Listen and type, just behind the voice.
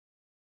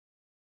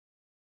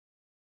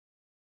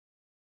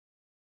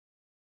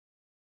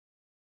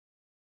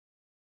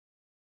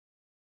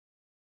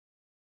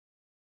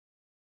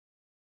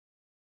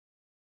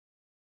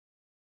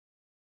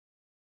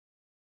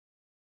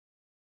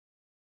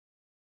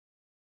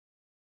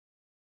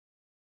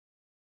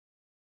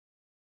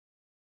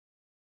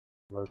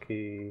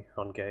Loki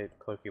on gate,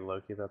 Cloaky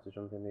Loki about to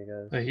jump in, you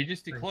guys. Wait, he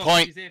just decloaked.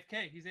 Point. He's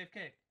AFK. He's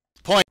AFK.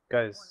 Point.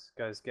 Guys,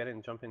 get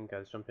in, jump in,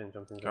 guys, jump in.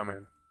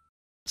 Coming.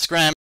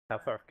 Scram. How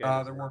far off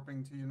gate? They're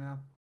warping to you now.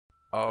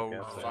 Oh,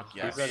 Okay, fuck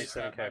He's yes. only Might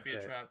 7k be a off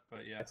gate. trap, but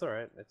yeah. It's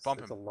alright, it's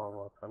Bump a him. long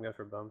walk. I'm going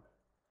for a bump.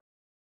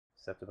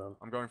 Step to bump.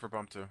 I'm going for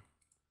bump too.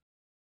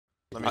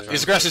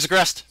 He's aggressed. He's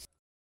aggressed.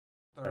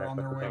 They're on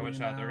their way. Watch to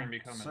you out, they're now. gonna be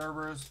coming.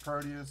 Cerberus,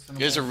 Proteus, and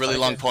He has a really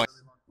long point.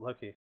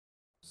 Loki.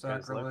 Guys,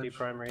 Loki Sacrilege.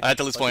 primary. I had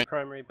to lose Loki point.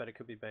 primary, but it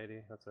could be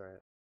Beatty. That's alright.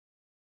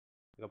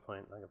 I got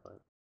point.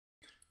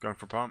 Going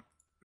for pump.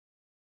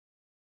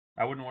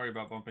 I wouldn't worry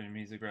about bumping him.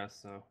 He's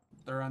aggressed, so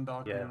They're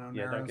undocking Yeah, on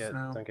yeah, don't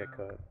now. get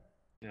caught.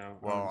 yeah.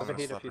 Well, I'm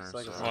Overheat gonna a few slap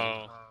her, seconds. so...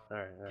 Well,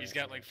 Alright. he's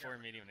got like 4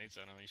 medium nades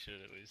on him. He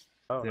should at least.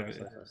 Oh, Yeah, nice,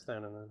 yeah. nice.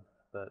 Stand in there.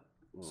 But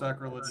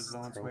Sacrilege is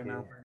on its way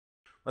now.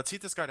 Let's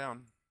heat this guy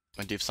down.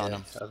 Went deep on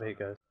him. Overheat,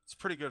 guys. It's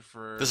pretty good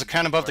for... There's a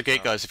can above the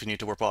gate, guys, if you need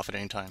to warp off at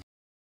any time.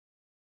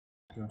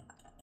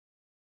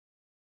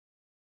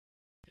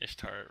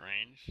 Ishtar at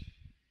range.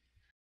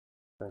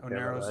 Don't Onero's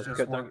care about just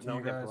that. walked to Don't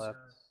you get guys. left.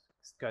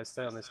 Guys,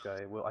 stay on this guy.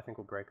 I think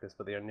we'll break this,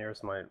 but the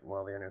Oneros might.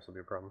 Well, the Oneros will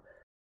be a problem.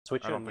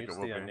 Switch I and don't think use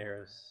it the will be.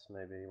 Oneros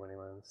maybe when he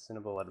lands.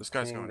 Cinnaball at This a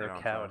guy's ping, going they're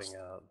down cowarding fast.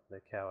 out.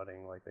 They're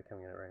cowarding like they're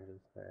coming in at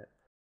ranges. Alright.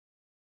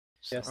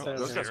 So- Yeah, stay on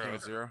Those this guys guy. can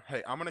get 0.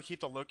 Hey, I'm gonna keep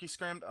the Loki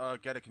scrammed.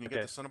 Get it. Can you Okay.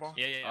 get the Cinnaball?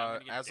 Yeah, I'm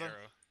gonna get Azza? the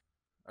arrow.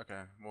 Okay,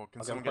 well,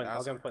 can I'll go someone and get point.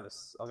 I'll go Azza? and point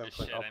this. I'll go and Shit,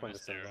 point. I'll I point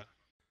missed this. arrow.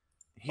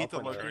 Heat the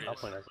I'll point Loki. it. I'll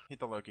point it. Heat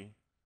the Loki.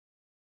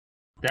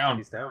 Down.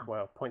 He's down.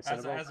 Wow. Point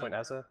Azza, Cinnaball. Azza. Point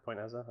Azza. Point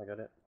Azza. I got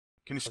it.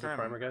 Can you What's the scram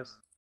primer, him? guys?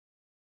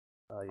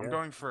 Yeah. I'm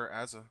going for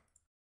Azza.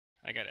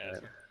 I got Yeah.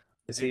 Azza.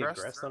 Is he he aggressed?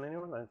 aggressed on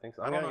anyone? I don't think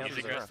so. I I'm don't going know up if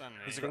He's to aggressed on me.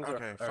 He's Things aggressed.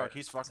 are- Okay, fuck, alright.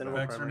 he's fucked Cinnabon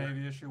up. Vexor primary.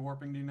 Navy issue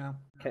warping to you now.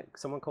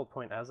 Someone called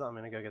Point Azza. I'm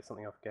gonna go get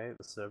something off gate.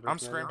 The server. I'm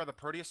scrammed by the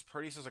Proteus.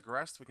 Proteus is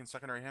aggressed. We can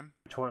secondary him.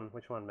 Which one?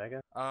 Which one?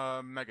 Mega?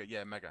 Mega.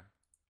 Yeah, Mega.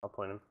 I'll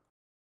point him.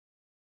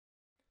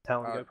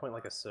 Talon, Uh, go point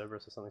like a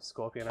Cerberus or something.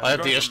 Scorpion. I have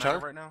Going the for Ishtar.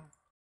 Mega right now.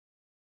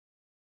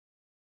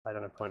 I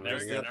don't have point They're-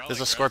 Mega they're yet. all There's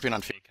a aggressive scorpion on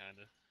me, feet.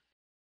 kinda.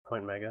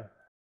 Point Mega.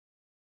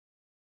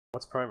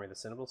 What's primary? The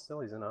Cinnaball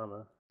still? He's in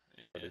armor.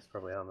 But Yeah. he's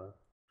probably armor.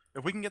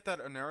 If we can get that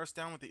Oneros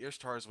down with the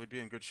Ishtars, we'd be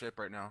in good shape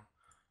right now.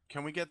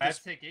 Can we get I have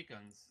this? to take 8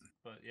 guns,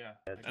 but yeah.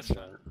 Yeah, That's just,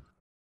 fine.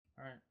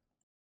 Alright.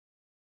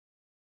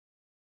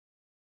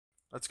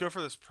 Let's go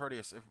for this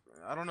Proteus.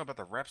 I don't know about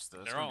the reps though.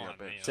 It's They're gonna all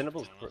be a on me.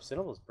 bitch.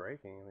 Cinnaball's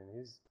breaking. I mean,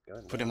 he's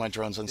good. Putting my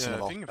drones on Yeah, if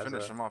Cinnaball. you can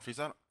finish him off, he's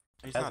not.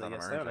 He's Azza, not on yeah,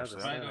 a stay on range. Azza,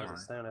 actually. stay on Fine, Azza,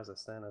 stay on Azza,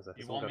 stay on Azza. You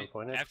He's want got me-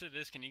 pointed. After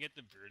this, can you get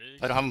the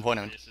verdict? I don't have him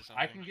pointed.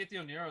 I can get the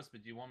Oneros,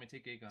 but do you want me to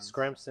take 8 guns?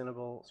 Scram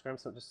Cinnaball. Scram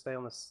Cinnaball. Just stay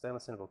on the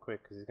Cinnaball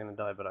quick, because he's gonna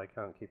die. But I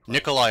can't keep. playing.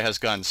 Nikolai has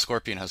guns.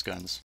 Scorpion has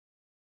guns.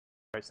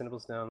 Alright,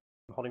 Cinnaball's down.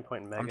 I'm holding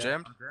point Mega. I'm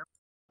jammed.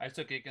 I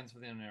took 8 guns for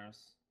the Oneros.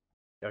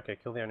 Okay,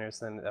 kill the Oneros.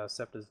 Then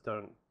Scepters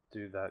don't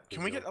do that. 'cause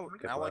Can we you'll get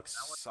left. Alex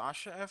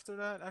Sasha after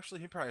that?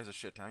 Actually, he probably has a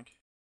shit tank.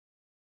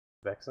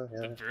 Vexor?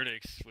 The Yeah.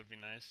 verdicts would be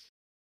nice.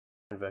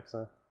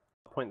 Vexor.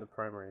 Point the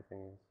primary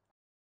thing.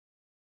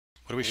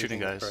 What are we shooting,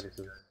 guys?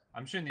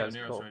 I'm shooting the That's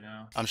Oneros cool. right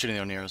now. I'm shooting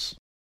the Oneros.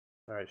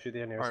 Alright, shoot the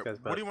Oneros, Alright,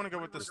 guys. what do you want to go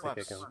with the just to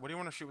kick slaps? him. What do you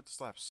want to shoot with the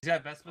slaps? He's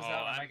got Vespas Oh,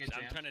 out, I I'm, might get I'm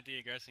jammed. trying to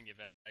de-aggress and get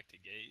back to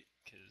gate,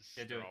 because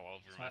Yeah, do they're it. all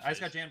over It's my fine. I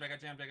just got face. jammed, I got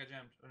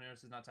jammed.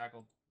 Oneros is not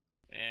tackled.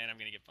 And I'm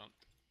gonna get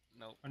bumped.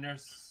 Nope.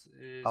 Oneros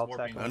is I'll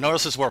warping. tackle.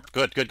 Notice is warped.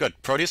 Good.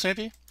 Proteus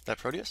maybe? That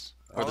Proteus?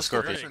 Or the let's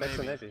go Scorpion? Vexor Vexor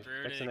Navy. Navy.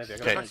 Verdicts. Vexor Navy. I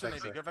Okay. got Vexor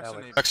Navy, go Vexor Alex.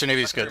 Navy. Vexor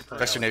Navy is good. Secondary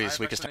Vexor for Navy I is have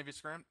weakest. Vexor Navy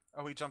scrammed.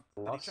 Oh, he jumped.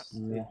 Did he Lost. jump? He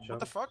What the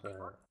jumped, fuck?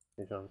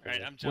 He jumped.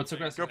 Alright, I'm What's jumping.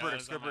 aggressive? Go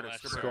Verdicts, go on my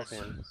Verdicts, last go round.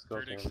 Scorpion.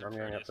 Verdicts I'm and going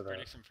Proteus, after that.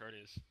 Verdicts and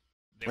Proteus.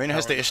 They Raina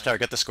has were the all Ishtar. over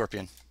Get the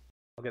Scorpion.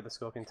 I'll get the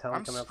Scorpion. Talon,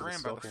 I'm come out for the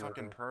scrammed by the Scorpion.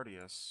 fucking with me.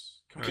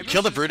 Proteus. Can Okay. we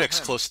Kill the just shoot Brutix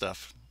him? close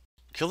stuff.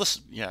 Kill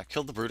this. Yeah,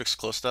 kill the Brutix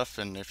close stuff,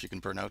 and if you can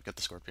burn out, get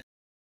the Scorpion.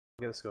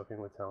 I'll get the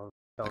Scorpion with Talon.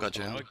 I got I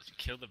jammed. would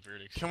kill the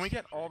verdicts. Can we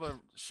get all the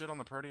shit on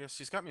the Proteus?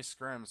 He's got me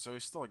scrammed, so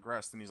he's still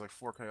aggressed, and he's like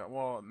 4k.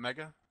 Well,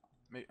 Mega?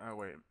 Oh,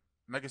 wait.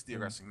 Mega's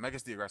de-aggressing.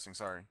 Mega's de-aggressing,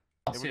 sorry.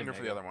 I'll Yeah, see we can a go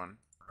for Mega. the other one.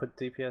 Put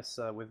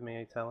DPS with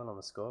me, Talon, on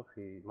the Scorp.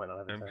 He might not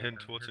have a I'm tank. heading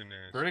towards him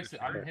now. Verdicts,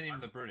 I'm hitting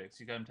the verdicts.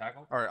 You got him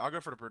tackled? Alright, I'll go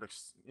for the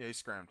Brutix. Yeah, he's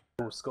scrammed.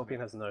 Ooh, Scorpion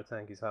has no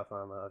tank. He's half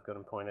armor. I've got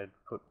him pointed.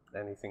 Put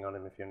anything on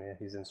him if you're near.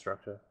 He's in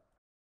structure.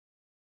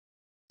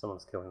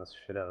 Someone's killing the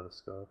shit out of the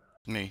Scorp.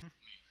 Me.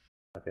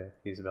 Okay,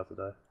 he's about to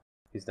die.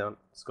 He's down.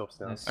 Scorp's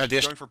down. Nice. The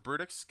Going for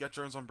Brutix. Get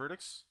drones on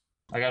Brutix.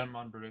 I got him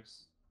on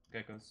verdicts.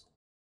 Geckos.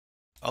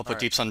 I'll put Alright.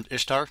 deeps on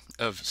Ishtar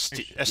of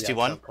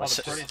ST1. Yeah, Oh, the S-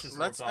 Proteus is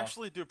Let's warped off.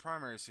 actually do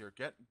primaries here.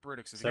 Get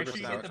Brutix if Make you Make can sure put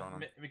you damage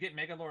on him. we get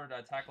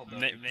Megalord tackled though.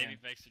 Maybe Yeah.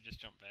 Vexor just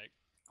jump back.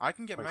 I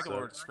can get Like so.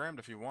 Megalord scrammed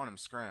if you want him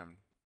scrammed.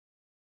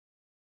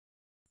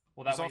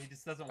 Well, that He's way off- he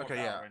just doesn't work Okay,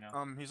 out yeah. right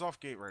now. He's off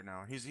gate right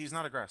now. He's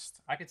not aggressed.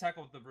 I can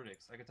tackle with the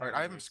verdicts. I can tackle. Alright, with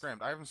I have him verdicts.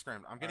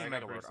 scrammed. I'm getting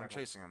Alright, I got Megalord. Brutix I'm tackled.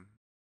 chasing him.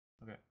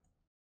 Okay.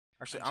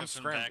 Actually, I'm I'm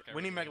jumping back scrammed.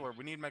 We need over Megalord.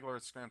 We need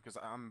Megalord scrammed because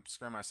I'm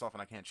scrammed myself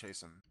and I can't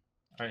chase him.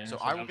 Alright, So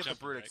and I I'm will get the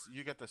jumping Brutix. back.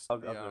 You get this. I'll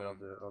do it. I'll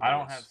do it. I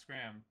don't have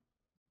scram,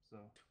 so.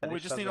 Well, we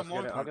just need him long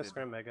I'll get pointed.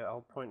 Scram Mega.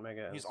 I'll point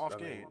Mega. He's and- off I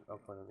mean, gate. I'll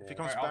point him, If yeah. he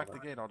comes Alright, back I'll-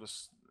 the gate, I'll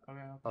just Okay.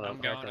 Oh, I'm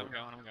no, going. okay.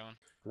 I'm going.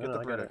 No, get no, the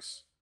I got it.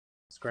 Brutix.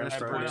 Scram Finish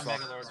the Proteus,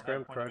 Proteus off. Megalord,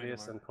 scram point of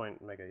Proteus Megalord. and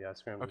point Mega. Yeah,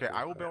 scram. Okay,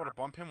 I will be able to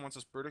bump him once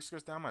this Brutix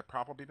goes down. My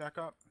prop will be back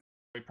up.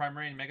 Wait,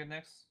 primary and mega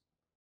next.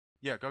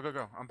 Yeah, go, go,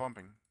 go. I'm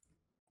bumping.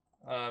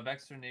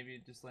 Baxter Navy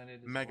just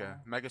landed. As Mega.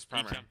 well. Mega's He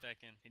primary. jumped back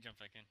in. He jumped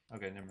back in.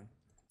 Okay, never mind.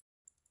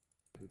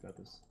 We got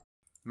this.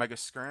 Mega's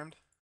scrammed.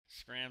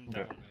 Scram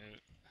Okay. double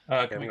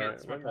moot. Can we I'm get going-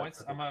 some where'd that points?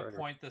 I'm fucking gonna Proteus-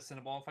 point the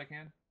Cinnaball if I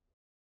can.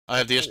 I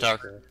have the think it's,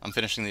 Ishtar. I'm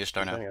finishing the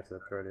Ishtar I'm now. going after the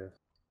Proteus.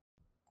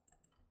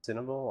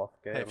 Cinnaball off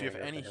gate. Hey, I'm if you have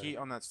gonna go any for him. heat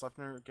on that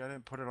Sleipnir, get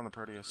it. Put it on the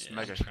Proteus. Yeah,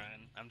 Mega.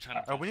 I'm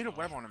trying to. Oh, we need a pump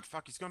web him on him.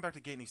 Fuck, he's going back to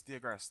gate and he's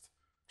de-aggressed.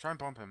 Try and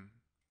bump him.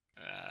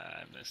 off.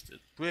 I missed it.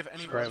 Do we have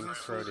any Scram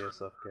resistance?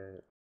 Proteus off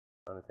gate.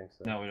 I don't think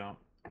so. No, we don't.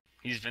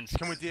 He's been.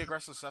 Can we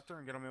de-aggress the Scepter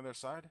and get on the other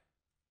side?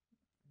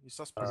 He's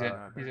suspect. He's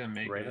gonna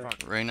make Raider? it. Fuck.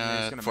 Yeah, he's Reina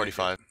gonna make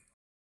 45.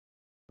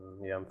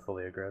 Yeah, I'm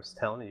fully aggressed.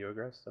 Talon, are you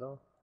aggressed at all?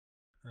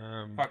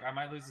 Fuck, I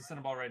might lose the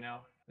Cinnaball right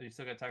now. You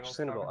still got tackle?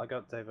 Cinnaball, I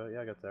got Devo.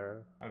 Yeah, I got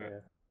Dara. Okay. Yeah.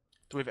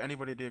 Do we have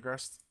anybody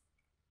de-aggressed?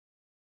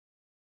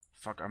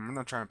 Fuck, I'm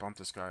gonna try and bump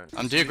this guy.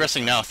 I'm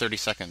de-aggressing now, 30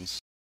 seconds.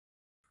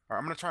 Alright,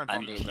 I'm gonna try and I'm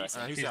bump him.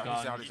 de-aggressing. He's He's out, gone,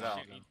 he's out, he's he's out.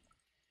 gone.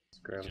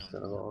 Scram Jump.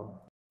 Cinnaball.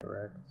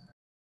 Correct.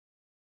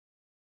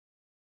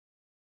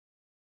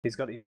 He's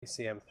got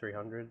ECM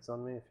 300s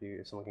on me.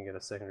 If someone can get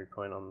a secondary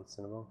point on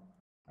Cinnaball.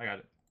 I got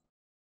it.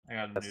 I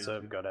got it. That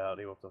Serb got out.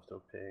 He walked off to a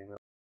ping.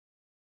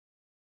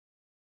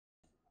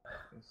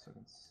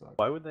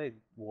 Why would they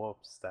warp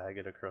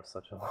staggered across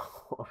such a long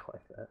warp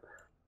like that?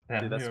 Yeah,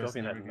 Dude, that Hero's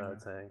Scorpion never had no gonna-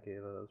 tank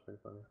either. That was pretty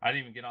funny. I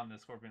didn't even get on the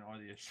Scorpion or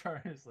the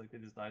Ishtar. It's like they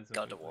just died so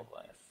Got to quickly. walk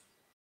life.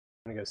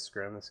 I'm gonna go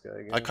scram this guy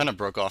again. I kind of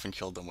broke off and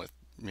killed them with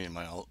me and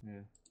my ult.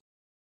 Yeah.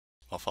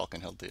 While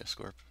Falcon held the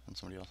Scorp and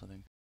somebody else, I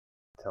think.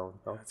 Tell him.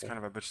 Yeah, it's kind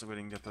of a bitch that we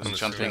didn't get And those.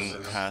 jumping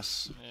Scram.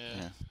 has. Yeah.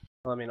 Yeah.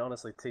 Well, I mean,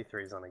 honestly,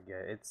 T3's on a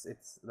gate.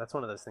 It's that's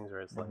one of those things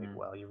where it's like, Mhm.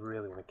 well, you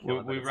really want to kill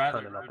it, but We'd it's rather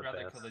kind of not the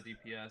kill best. the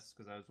DPS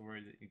because I was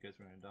worried that you guys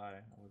were gonna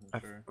die. I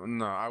wasn't sure.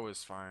 No, I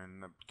was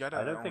fine. Get it.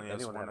 I don't think only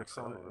has anyone one had a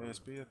problem.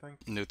 ASB, I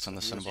think. Newts on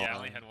the Yeah, Cinnaball. Yeah, I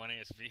only had one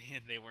ASB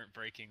and they weren't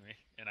breaking me,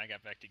 and I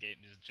got back to gate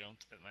and just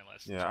jumped at my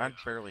last. Yeah, I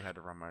charge. barely had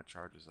to run my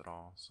charges at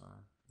all, so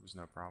it was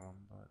no problem.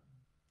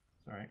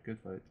 But Alright, good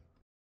fight.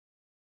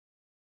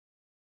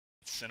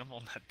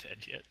 Cinnamon not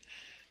dead yet.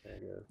 There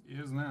you go. He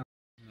is now.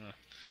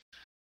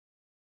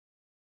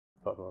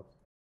 Pop off.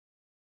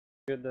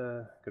 Good,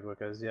 good work,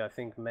 guys. Yeah, I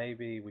think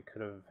maybe we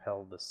could have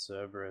held the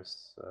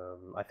Cerberus.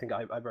 I think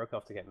I broke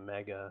off to get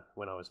Mega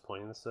when I was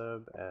pointing the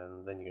Cerb,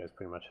 and then you guys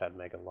pretty much had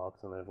Mega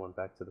locked, and then went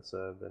back to the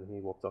Cerb, and he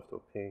walked off to a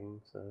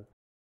ping, so...